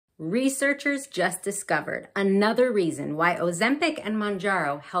Researchers just discovered another reason why Ozempic and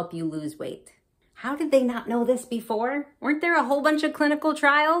Mounjaro help you lose weight. How did they not know this before? Weren't there a whole bunch of clinical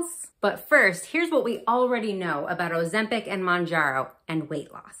trials? But first, here's what we already know about Ozempic and Mounjaro and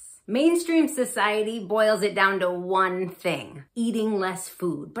weight loss. Mainstream society boils it down to one thing: eating less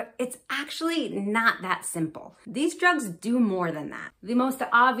food, but it's actually not that simple. These drugs do more than that. The most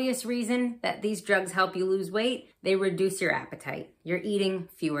obvious reason that these drugs help you lose weight: they reduce your appetite. You're eating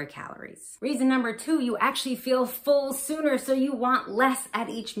fewer calories. Reason number 2, you actually feel full sooner, so you want less at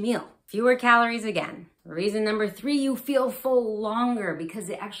each meal. Fewer calories again. Reason number 3, you feel full longer because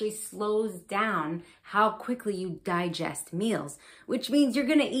it actually slows down how quickly you digest meals, which means you're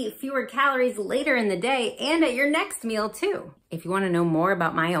gonna eat fewer calories later in the day and at your next meal too. If you wanna know more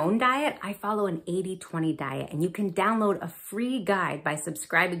about my own diet, I follow an 80-20 diet, and you can download a free guide by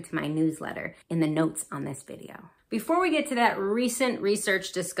subscribing to my newsletter in the notes on this video. Before we get to that recent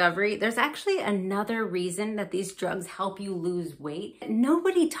research discovery, there's actually another reason that these drugs help you lose weight that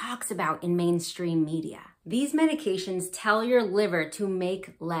nobody talks about in mainstream media. These medications tell your liver to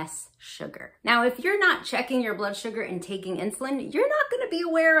make less sugar. Now, if you're not checking your blood sugar and taking insulin, you're not going to be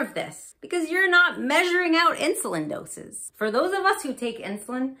aware of this because you're not measuring out insulin doses. For those of us who take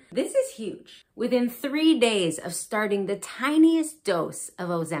insulin, this is huge. Within 3 days of starting the tiniest dose of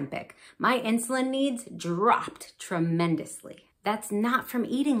Ozempic, my insulin needs dropped tremendously. That's not from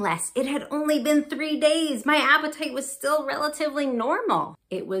eating less. It had only been 3 days. My appetite was still relatively normal.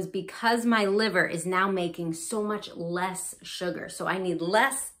 It was because my liver is now making so much less sugar. So I need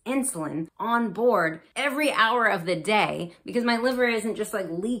less insulin on board every hour of the day because my liver isn't just like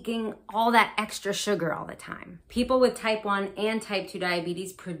leaking all that extra sugar all the time. People with type 1 and type 2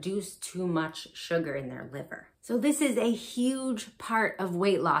 diabetes produce too much sugar in their liver. So this is a huge part of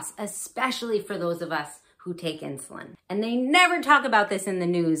weight loss, especially for those of us who take insulin. And they never talk about this in the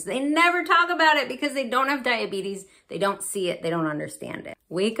news. They never talk about it because they don't have diabetes. They don't see it. They don't understand it.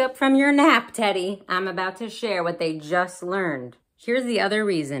 Wake up from your nap, Teddy. I'm about to share what they just learned. Here's the other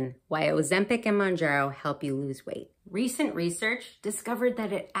reason why Ozempic and Mounjaro help you lose weight. Recent research discovered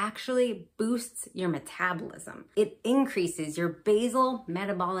that it actually boosts your metabolism. It increases your basal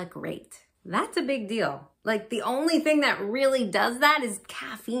metabolic rate. That's a big deal. Like, the only thing that really does that is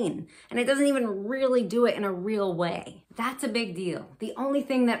caffeine, and it doesn't even really do it in a real way. That's a big deal. The only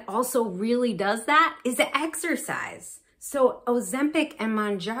thing that also really does that is to exercise. So Ozempic and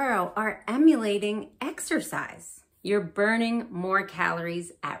Mounjaro are emulating exercise. You're burning more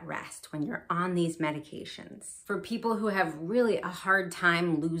calories at rest when you're on these medications. For people who have really a hard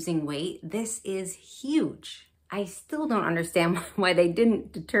time losing weight, this is huge. I still don't understand why they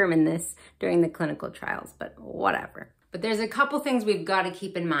didn't determine this during the clinical trials, but whatever. But there's a couple things we've got to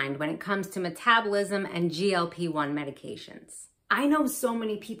keep in mind when it comes to metabolism and GLP-1 medications. I know so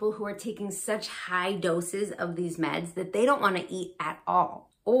many people who are taking such high doses of these meds that they don't want to eat at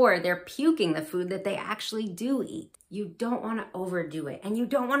all, or they're puking the food that they actually do eat. You don't want to overdo it, and you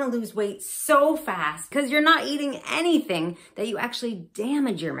don't want to lose weight so fast because you're not eating anything that you actually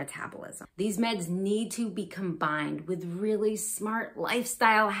damage your metabolism. These meds need to be combined with really smart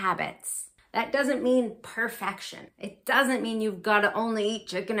lifestyle habits. That doesn't mean perfection. It doesn't mean you've got to only eat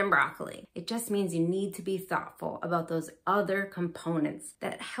chicken and broccoli. It just means you need to be thoughtful about those other components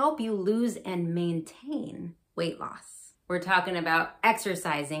that help you lose and maintain weight loss. We're talking about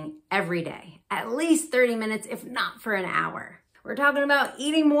exercising every day, at least 30 minutes, if not for an hour. We're talking about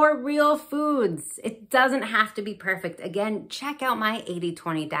eating more real foods. It doesn't have to be perfect. Again, check out my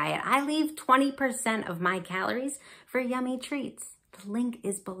 80-20 diet. I leave 20% of my calories for yummy treats. The link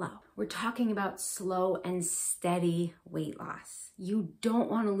is below. We're talking about slow and steady weight loss. You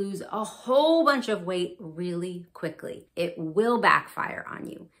don't want to lose a whole bunch of weight really quickly. It will backfire on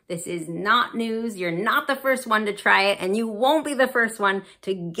you. This is not news. You're not the first one to try it, and you won't be the first one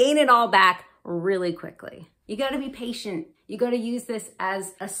to gain it all back really quickly. You got to be patient. You got to use this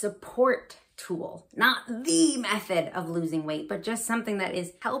as a support tool, not the method of losing weight, but just something that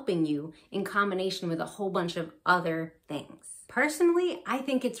is helping you in combination with a whole bunch of other things. Personally, I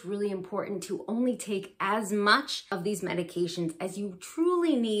think it's really important to only take as much of these medications as you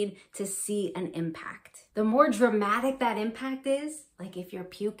truly need to see an impact. The more dramatic that impact is, like if you're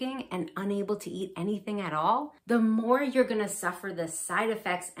puking and unable to eat anything at all, the more you're gonna suffer the side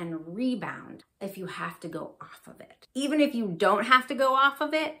effects and rebound if you have to go off of it. Even if you don't have to go off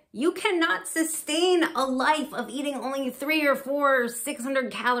of it, you cannot sustain a life of eating only 300 or 400 or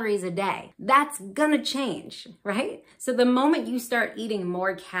 600 calories a day. That's gonna change, right? So the moment you start eating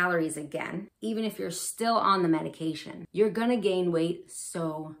more calories again, even if you're still on the medication, you're gonna gain weight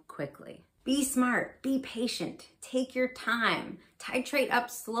so quickly. Be smart, be patient, take your time, titrate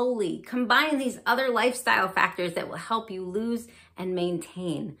up slowly, combine these other lifestyle factors that will help you lose and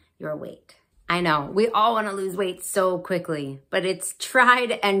maintain your weight. I know, we all want to lose weight so quickly, but it's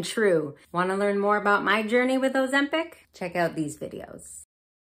tried and true. Want to learn more about my journey with Ozempic? Check out these videos.